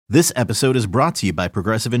This episode is brought to you by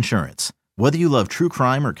Progressive Insurance. Whether you love true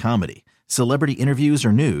crime or comedy, celebrity interviews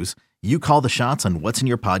or news, you call the shots on what's in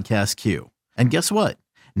your podcast queue. And guess what?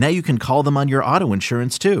 Now you can call them on your auto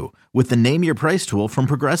insurance too with the Name Your Price tool from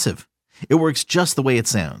Progressive. It works just the way it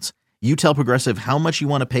sounds. You tell Progressive how much you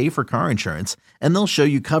want to pay for car insurance, and they'll show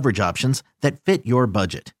you coverage options that fit your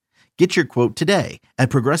budget. Get your quote today at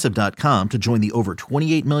Progressive.com to join the over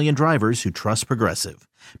 28 million drivers who trust Progressive.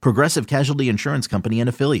 Progressive Casualty Insurance Company and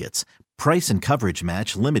Affiliates. Price and coverage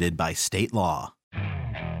match limited by state law.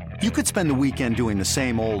 You could spend the weekend doing the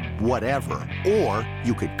same old whatever, or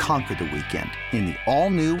you could conquer the weekend in the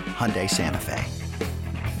all-new Hyundai Santa Fe.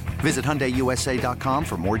 Visit HyundaiUSA.com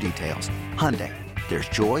for more details. Hyundai, there's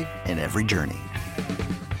joy in every journey.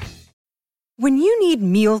 When you need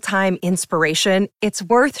mealtime inspiration, it's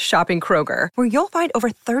worth shopping Kroger, where you'll find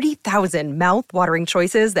over 30,000 mouth-watering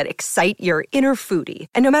choices that excite your inner foodie.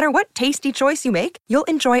 And no matter what tasty choice you make, you'll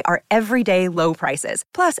enjoy our everyday low prices,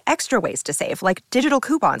 plus extra ways to save, like digital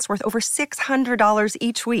coupons worth over $600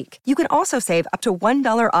 each week. You can also save up to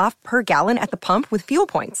 $1 off per gallon at the pump with fuel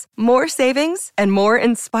points. More savings and more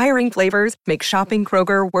inspiring flavors make shopping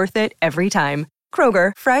Kroger worth it every time.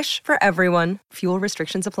 Kroger, fresh for everyone. Fuel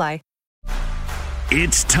restrictions apply.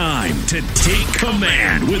 It's time to take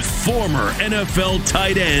command with former NFL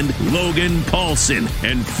tight end Logan Paulsen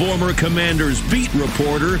and former Commanders beat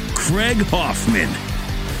reporter Craig Hoffman.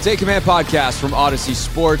 Take Command podcast from Odyssey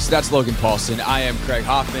Sports. That's Logan Paulsen. I am Craig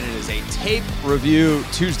Hoffman. It is a tape review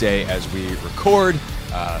Tuesday as we record.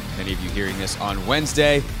 Many of you hearing this on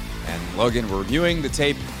Wednesday. And Logan, we're reviewing the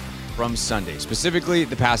tape from Sunday, specifically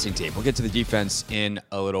the passing tape. We'll get to the defense in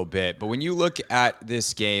a little bit. But when you look at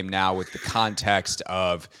this game now with the context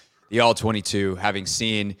of the All-22, having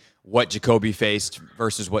seen what Jacoby faced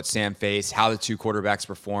versus what Sam faced, how the two quarterbacks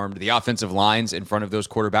performed, the offensive lines in front of those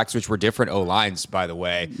quarterbacks, which were different O-lines, by the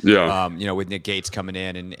way. Yeah. With Nick Gates coming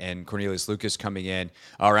in and Cornelius Lucas coming in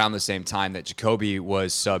around the same time that Jacoby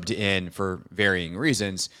was subbed in for varying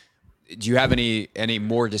reasons. Do you have any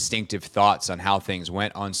more distinctive thoughts on how things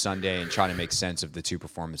went on Sunday and trying to make sense of the two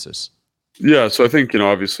performances? Yeah, so I think,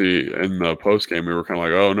 obviously in the post game, we were kind of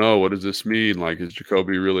like, oh no, what does this mean? Like, is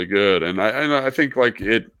Jacoby really good? And I think like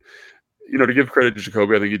it, to give credit to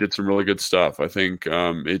Jacoby, I think he did some really good stuff. I think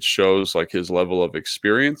it shows like his level of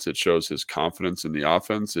experience. It shows his confidence in the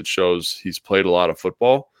offense. It shows he's played a lot of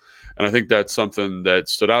football. And I think that's something that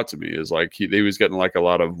stood out to me is like he was getting like a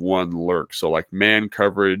lot of one lurk. So like man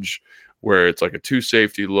coverage where it's like a two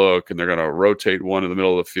safety look and they're going to rotate one in the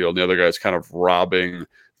middle of the field. And the other guy's kind of robbing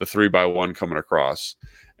the 3-by-1 coming across.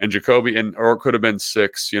 And Jacoby, or it could have been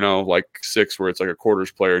 6, like 6 where it's like a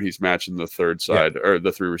quarters player and he's matching the third side or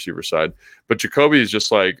the 3 receiver side. But Jacoby is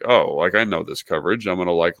just like, oh, like I know this coverage. I'm going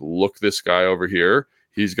to like look this guy over here.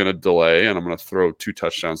 He's going to delay and I'm going to throw 2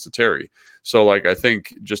 touchdowns to Terry. So like, I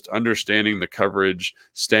think just understanding the coverage,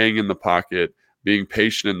 staying in the pocket, being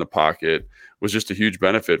patient in the pocket was just a huge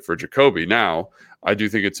benefit for Jacoby. Now, I do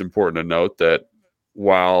think it's important to note that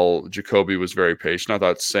while Jacoby was very patient, I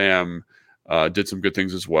thought Sam did some good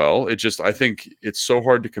things as well. I think it's so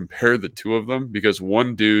hard to compare the two of them because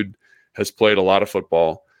one dude has played a lot of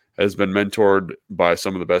football, has been mentored by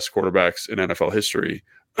some of the best quarterbacks in NFL history.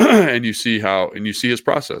 And you see his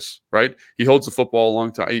process, right? He holds the football a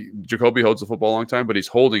long time. Jacoby holds the football a long time, but he's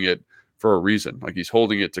holding it for a reason. Like he's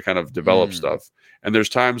holding it to kind of develop stuff. And there's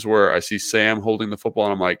times where I see Sam holding the football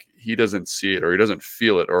and I'm like, he doesn't see it or he doesn't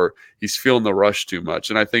feel it or he's feeling the rush too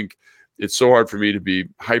much. And I think it's so hard for me to be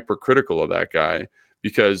hypercritical of that guy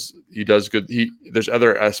because he does good. There's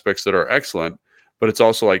other aspects that are excellent, but it's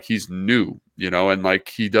also like he's new, and like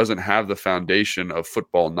he doesn't have the foundation of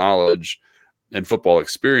football knowledge and football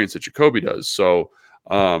experience that Jacoby does. So,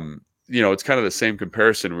 it's kind of the same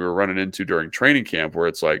comparison we were running into during training camp where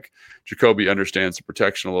it's like Jacoby understands the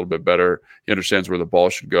protection a little bit better. He understands where the ball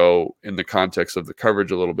should go in the context of the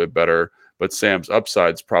coverage a little bit better, but Sam's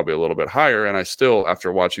upside's probably a little bit higher. And I still,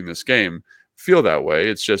 after watching this game, feel that way.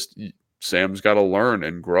 It's just Sam's got to learn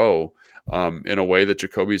and grow in a way that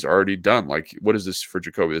Jacoby's already done. Like, what is this for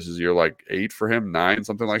Jacoby? This is year like 8 for him, 9,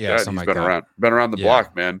 something like that. He's been around the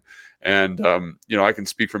block, man. And, I can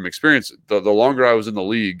speak from experience. The longer I was in the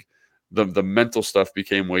league, the mental stuff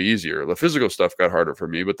became way easier. The physical stuff got harder for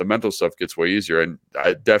me, but the mental stuff gets way easier. And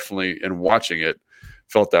I definitely, in watching it,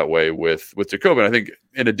 felt that way with Jacoby. And I think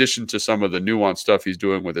in addition to some of the nuanced stuff he's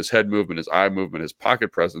doing with his head movement, his eye movement, his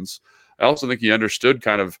pocket presence, I also think he understood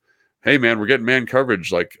kind of, hey, man, we're getting man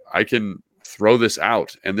coverage. Like, I can throw this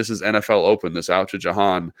out. And this is NFL open, this out to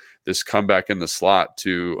Jahan, this comeback in the slot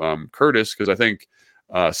to Curtis, because I think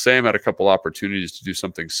Sam had a couple opportunities to do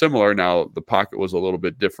something similar. Now, the pocket was a little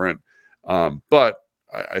bit different. But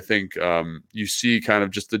I think you see kind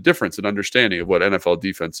of just the difference in understanding of what NFL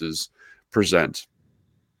defenses present.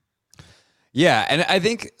 Yeah, and I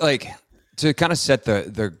think like to kind of set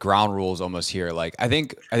the ground rules almost here. Like I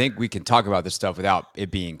think we can talk about this stuff without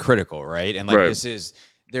it being critical, right? And like Right.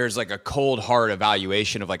 there's like a cold hard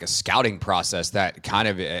evaluation of like a scouting process that kind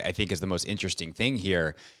of I think is the most interesting thing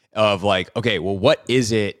here of like, okay, well, what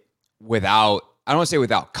is it without, I don't want to say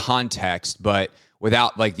without context, but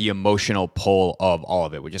without like the emotional pull of all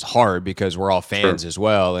of it, which is hard because we're all fans Sure. as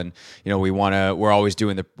well. And, we're always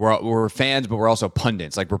doing we're fans, but we're also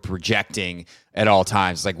pundits. Like we're projecting at all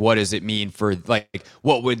times. Like, what does it mean for like,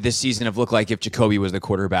 what would this season have looked like if Jacoby was the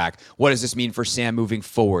quarterback? What does this mean for Sam moving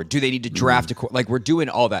forward? Do they need to draft like we're doing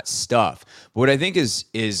all that stuff. But what I think is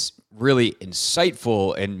really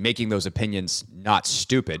insightful and making those opinions not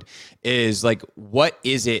stupid is like, what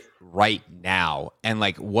is it right now? And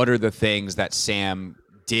like, what are the things that Sam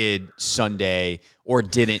did Sunday or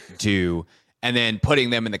didn't do? And then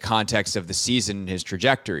putting them in the context of the season and his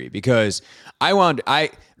trajectory. Because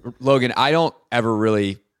Logan, I don't ever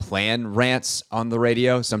really plan rants on the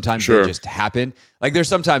radio. Sometimes Sure. they just happen. Like there's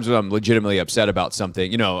sometimes when I'm legitimately upset about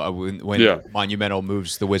something, when Monumental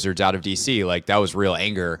moves the Wizards out of DC, like that was real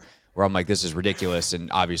anger where I'm like, this is ridiculous. And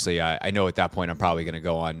obviously I know at that point I'm probably going to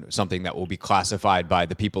go on something that will be classified by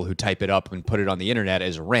the people who type it up and put it on the internet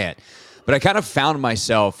as a rant. But I kind of found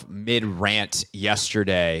myself mid-rant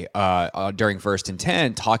yesterday during 1st and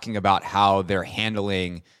 10 talking about how they're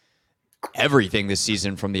handling everything this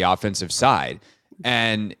season from the offensive side.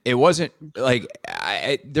 And it wasn't like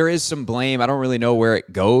there is some blame. I don't really know where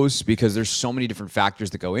it goes because there's so many different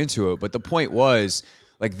factors that go into it. But the point was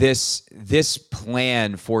like this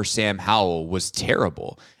plan for Sam Howell was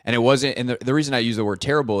terrible. And it wasn't. And the reason I use the word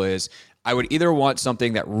terrible is I would either want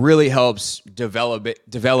something that really helps develop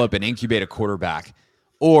and incubate a quarterback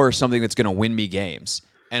or something that's going to win me games.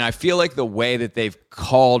 And I feel like the way that they've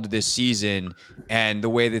called this season and the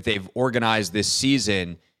way that they've organized this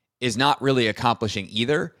season is not really accomplishing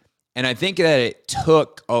either. And I think that it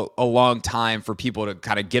took a long time for people to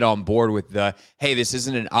kind of get on board with hey, this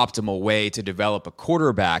isn't an optimal way to develop a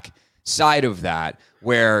quarterback side of that,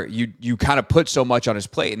 where you kind of put so much on his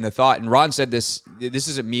plate. And the thought, and Ron said this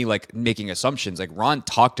isn't me like making assumptions. Like Ron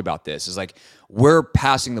talked about this, is like we're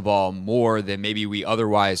passing the ball more than maybe we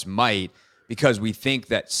otherwise might because we think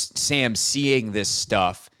that Sam seeing this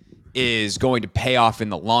stuff is going to pay off in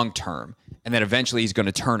the long term. And then eventually he's going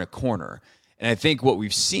to turn a corner. And I think what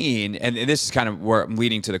we've seen, and this is kind of where I'm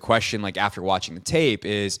leading to the question, like after watching the tape,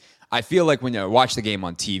 is I feel like when you watch the game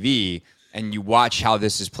on TV and you watch how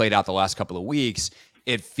this has played out the last couple of weeks,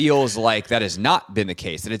 it feels like that has not been the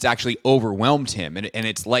case, that it's actually overwhelmed him. And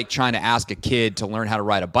it's like trying to ask a kid to learn how to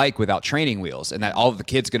ride a bike without training wheels, and that all the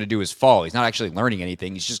kid's going to do is fall. He's not actually learning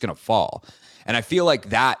anything. He's just going to fall. And I feel like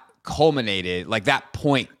that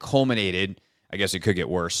point culminated. I guess it could get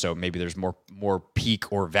worse, so maybe there's more peak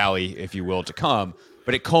or valley, if you will, to come.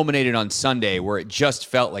 But it culminated on Sunday where it just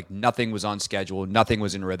felt like nothing was on schedule, nothing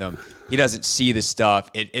was in rhythm. He doesn't see the stuff.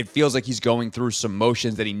 It feels like he's going through some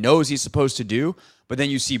motions that he knows he's supposed to do, but then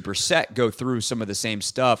you see Brissett go through some of the same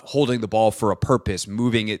stuff, holding the ball for a purpose,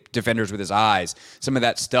 moving it defenders with his eyes, some of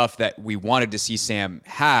that stuff that we wanted to see Sam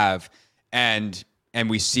have, and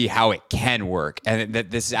we see how it can work, and that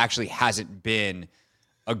this actually hasn't been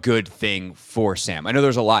a good thing for Sam. I know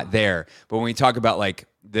there's a lot there, but when we talk about like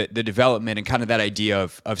the development and kind of that idea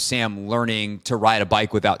of Sam learning to ride a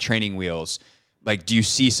bike without training wheels, like do you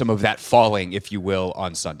see some of that falling, if you will,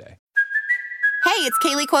 on Sunday? Hey, it's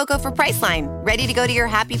Kaylee Cuoco for Priceline. Ready to go to your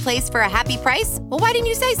happy place for a happy price? Well, why didn't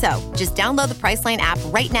you say so? Just download the Priceline app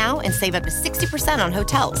right now and save up to 60% on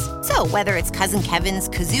hotels. So whether it's Cousin Kevin's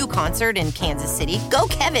Kazoo Concert in Kansas City, go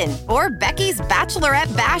Kevin, or Becky's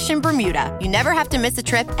Bachelorette Bash in Bermuda, you never have to miss a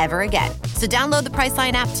trip ever again. So download the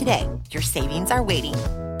Priceline app today. Your savings are waiting.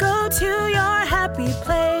 Go to your happy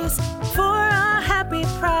place for a happy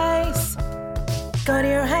price. Go to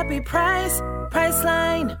your happy price,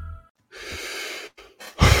 Priceline.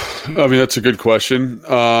 I mean, that's a good question.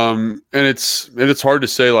 And it's hard to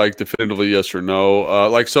say like definitively yes or no.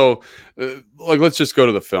 Let's just go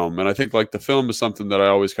to the film. And I think like the film is something that I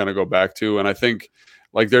always kind of go back to. And I think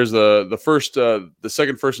like there's the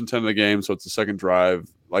second 1st and 10 of the game. So it's the second drive.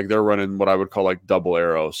 Like they're running what I would call like double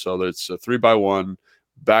arrow. So it's a 3x1,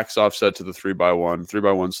 backs offset to the 3x1,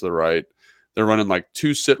 3x1's to the right. They're running like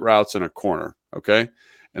 2 sit routes in a corner. Okay.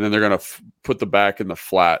 And then they're going to put the back in the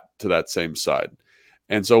flat to that same side.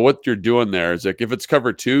 And so what you're doing there is like if it's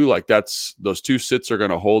cover 2, like those 2 sits are going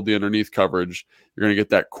to hold the underneath coverage. You're going to get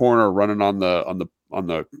that corner running on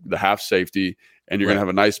the half safety, and you're going to have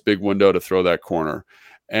a nice big window to throw that corner.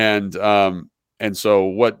 And And so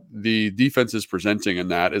what the defense is presenting in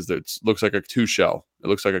that is that it looks like a 2 shell. It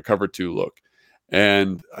looks like a cover 2 look.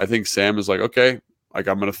 And I think Sam is like, okay, like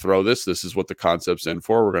I'm going to throw this. This is what the concept's in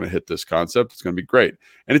for. We're going to hit this concept. It's going to be great.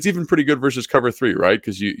 And it's even pretty good versus cover 3, right?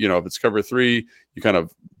 Because you know, if it's cover 3, you kind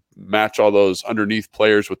of match all those underneath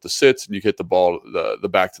players with the sits and you hit the ball, the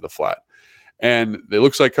back to the flat. And it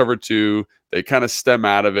looks like cover 2. They kind of stem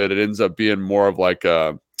out of it. It ends up being more of like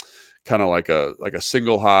a kind of like a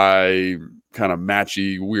single high kind of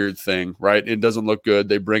matchy weird thing, right? It doesn't look good.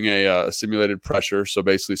 They bring a simulated pressure, so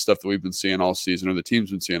basically stuff that we've been seeing all season, or the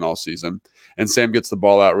team's been seeing all season. And Sam gets the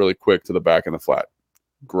ball out really quick to the back and the flat.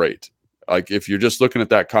 Great. Like if you're just looking at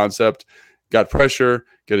that concept, got pressure,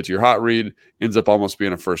 get it to your hot read, ends up almost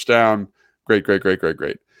being a first down. Great.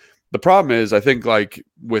 The problem is, I think, like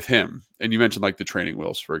with him, and you mentioned like the training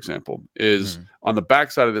wheels, for example, is on the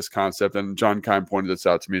backside of this concept, and John Keim pointed this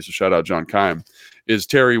out to me, so shout out John Keim, is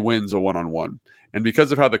Terry wins a one-on-one. And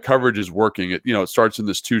because of how the coverage is working, it starts in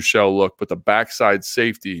this 2 shell look, but the backside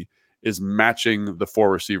safety is matching the 4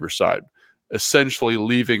 receiver side, essentially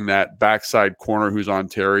leaving that backside corner who's on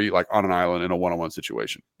Terry like on an island in a one-on-one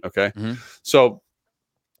situation. Okay. So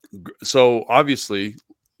obviously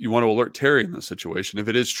you want to alert Terry in this situation if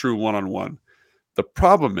it is true one-on-one. The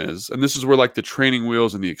problem is, and this is where like the training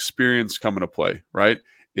wheels and the experience come into play, right?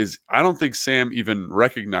 Is I don't think Sam even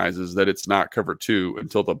recognizes that it's not cover 2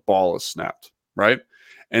 until the ball is snapped, right?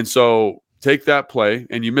 And so take that play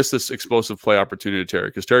and you miss this explosive play opportunity to Terry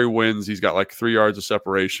because Terry wins. He's got like 3 yards of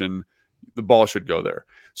separation. The ball should go there.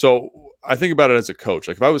 So I think about it as a coach.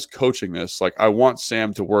 Like if I was coaching this, like I want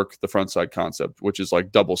Sam to work the front side concept, which is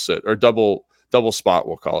like double sit or double spot,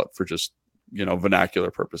 we'll call it for just,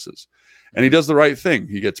 vernacular purposes. And he does the right thing.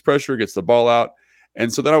 He gets pressure, gets the ball out.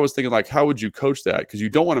 And so then I was thinking, like, how would you coach that? Because you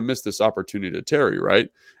don't want to miss this opportunity to Terry, right?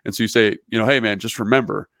 And so you say, hey, man, just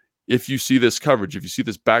remember, if you see this coverage, if you see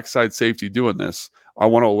this backside safety doing this, I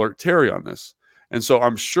want to alert Terry on this. And so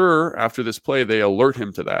I'm sure after this play, they alert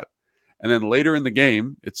him to that. And then later in the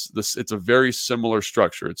game, it's a very similar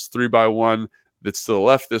structure. It's 3-by-1. It's to the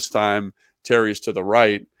left this time. Terry's to the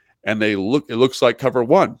right. And it looks like cover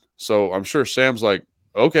 1. So I'm sure Sam's like,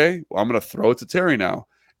 okay, well, I'm going to throw it to Terry now.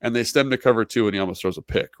 And they stem to cover 2, and he almost throws a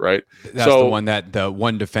pick, right? That's the one that the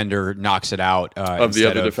one defender knocks it out of the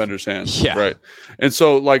other defender's hands, yeah. Right? And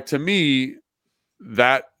so, like, to me,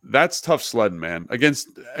 that's tough sledding, man,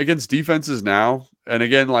 against defenses now. And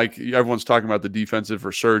again, like everyone's talking about the defensive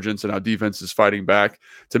resurgence and how defense is fighting back.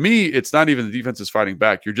 To me, it's not even the defense is fighting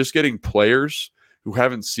back. You're just getting players who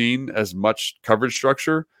haven't seen as much coverage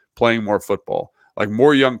structure playing more football. Like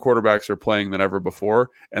more young quarterbacks are playing than ever before.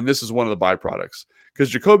 And this is one of the byproducts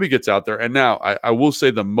because Jacoby gets out there. And now I will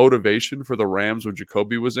say the motivation for the Rams when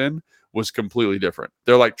Jacoby was in was completely different.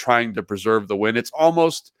 They're like trying to preserve the win. It's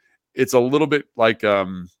a little bit like,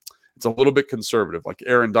 it's a little bit conservative. Like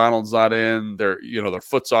Aaron Donald's not in their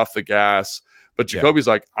foot's off the gas, but Jacoby's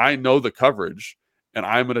like, I know the coverage and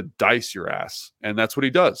I'm going to dice your ass. And that's what he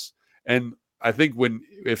does. And I think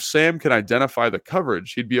if Sam can identify the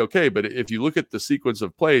coverage, he'd be okay. But if you look at the sequence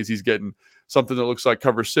of plays, he's getting something that looks like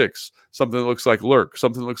cover 6, something that looks like lurk,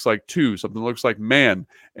 something that looks like 2, something that looks like man.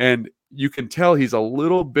 And you can tell he's a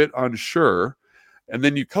little bit unsure. And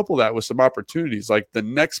then you couple that with some opportunities, like the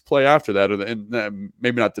next play after that, and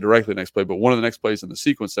maybe not the directly next play, but one of the next plays in the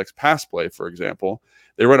sequence, next pass play, for example,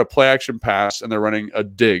 they run a play action pass and they're running a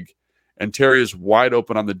dig. And Terry is wide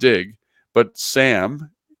open on the dig, but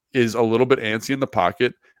Sam is a little bit antsy in the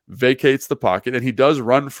pocket, vacates the pocket, and he does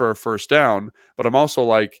run for a first down. But I'm also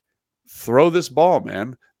like, throw this ball,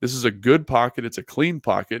 man. This is a good pocket. It's a clean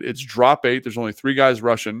pocket. It's drop 8. There's only 3 guys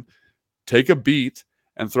rushing. Take a beat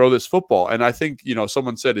and throw this football. And I think,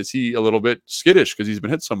 someone said, is he a little bit skittish because he's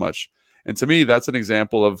been hit so much? And to me, that's an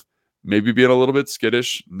example of maybe being a little bit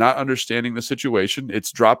skittish, not understanding the situation.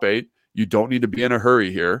 It's drop 8. You don't need to be in a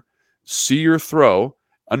hurry here. See your throw.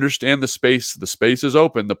 Understand the space. The space is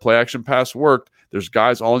open. The play action pass worked. There's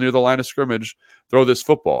guys all near the line of scrimmage. Throw this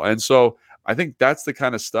football. And so I think that's the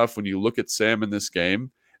kind of stuff when you look at Sam in this game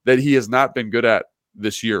that he has not been good at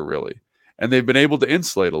this year, really. And they've been able to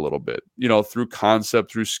insulate a little bit, through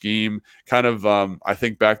concept, through scheme, kind of, I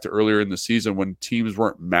think back to earlier in the season when teams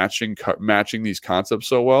weren't matching these concepts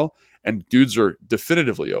so well and dudes are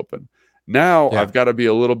definitively open. Now I've got to be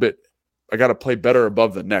I got to play better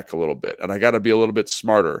above the neck a little bit. And I got to be a little bit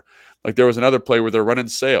smarter. Like there was another play where they're running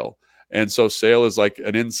sail. And so sail is like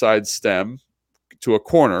an inside stem to a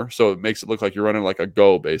corner. So it makes it look like you're running like a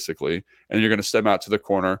go basically. And you're going to stem out to the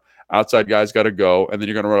corner. Outside guys got to go. And then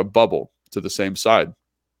you're going to run a bubble to the same side.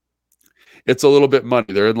 It's a little bit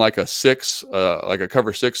muddy. They're in like a 6, like a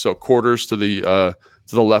cover 6. So quarters to the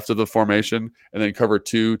to the left of the formation, and then cover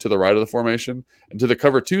 2 to the right of the formation. And to the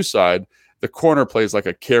cover 2 side, the corner plays like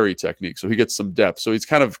a carry technique, so he gets some depth. So he's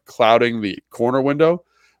kind of clouding the corner window.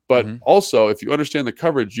 But also, if you understand the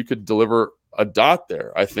coverage, you could deliver a dot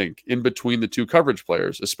there, I think, in between the 2 coverage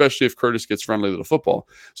players, especially if Curtis gets friendly to the football.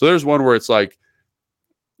 So there's one where it's like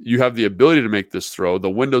you have the ability to make this throw. The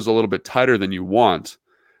window's a little bit tighter than you want,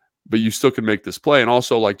 but you still can make this play. And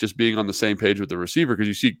also, like, just being on the same page with the receiver, because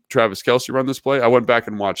you see Travis Kelce run this play. I went back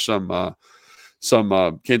and watched some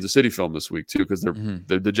Kansas City film this week too, because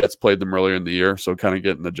the Jets played them earlier in the year, so kind of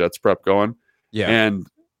getting the Jets prep going. Yeah, and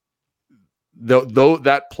though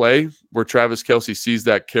that play where Travis Kelce sees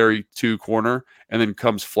that carry 2 corner and then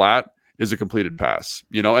comes flat is a completed pass,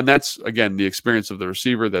 and that's, again, the experience of the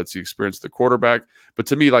receiver. That's the experience of the quarterback. But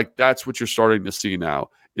to me, like, that's what you're starting to see now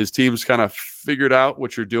is teams kind of figured out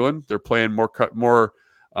what you're doing. They're playing more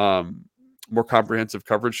comprehensive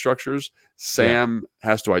coverage structures. Sam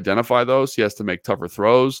has to identify those. He has to make tougher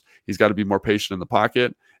throws. He's got to be more patient in the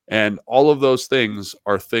pocket. And all of those things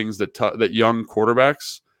are things that young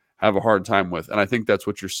quarterbacks have a hard time with. And I think that's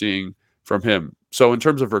what you're seeing from him. So in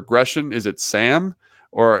terms of regression, is it Sam,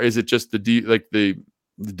 or is it just the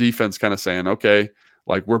defense kind of saying, okay,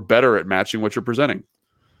 like, we're better at matching what you're presenting?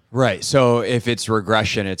 Right. So if it's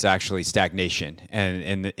regression, it's actually stagnation.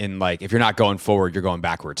 And in like, if you're not going forward, you're going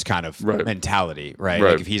backwards kind of mentality, right?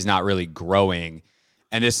 Like, if he's not really growing,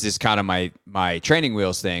 and this is kind of my training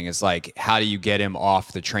wheels thing, is like, how do you get him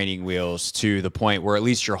off the training wheels to the point where at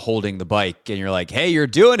least you're holding the bike and you're like, hey, you're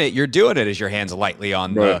doing it as your hands lightly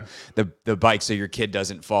on the bike so your kid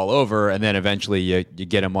doesn't fall over. And then eventually you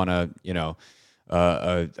get him on a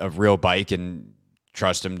real bike and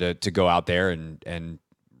trust him to go out there and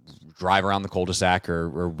drive around the cul-de-sac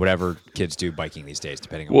or whatever kids do biking these days,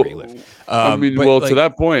 depending on where you live. To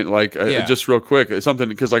that point, just real quick, it's something,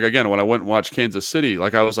 because, like, again, when I went and watched Kansas City,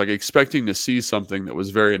 like, I was like expecting to see something that was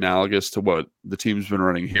very analogous to what the team's been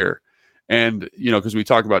running here. And, because we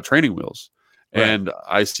talk about training wheels, and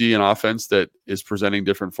I see an offense that is presenting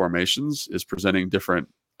different formations, is presenting different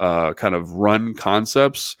kind of run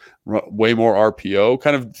concepts, way more RPO,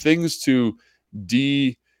 kind of things to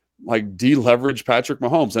deleverage Patrick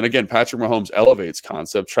Mahomes. And again, Patrick Mahomes elevates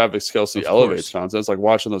concept. Travis Kelce elevates concepts. Like,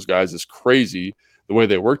 watching those guys is crazy, the way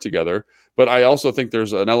they work together. But I also think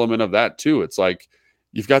there's an element of that too. It's like,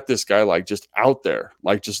 you've got this guy, like, just out there,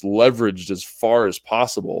 like, just leveraged as far as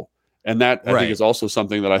possible. And that, I think, is also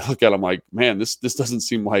something that I look at. I'm like, man, this doesn't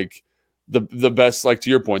seem like the best, like,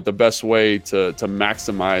 to your point, the best way to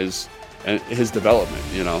maximize his development,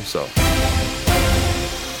 so.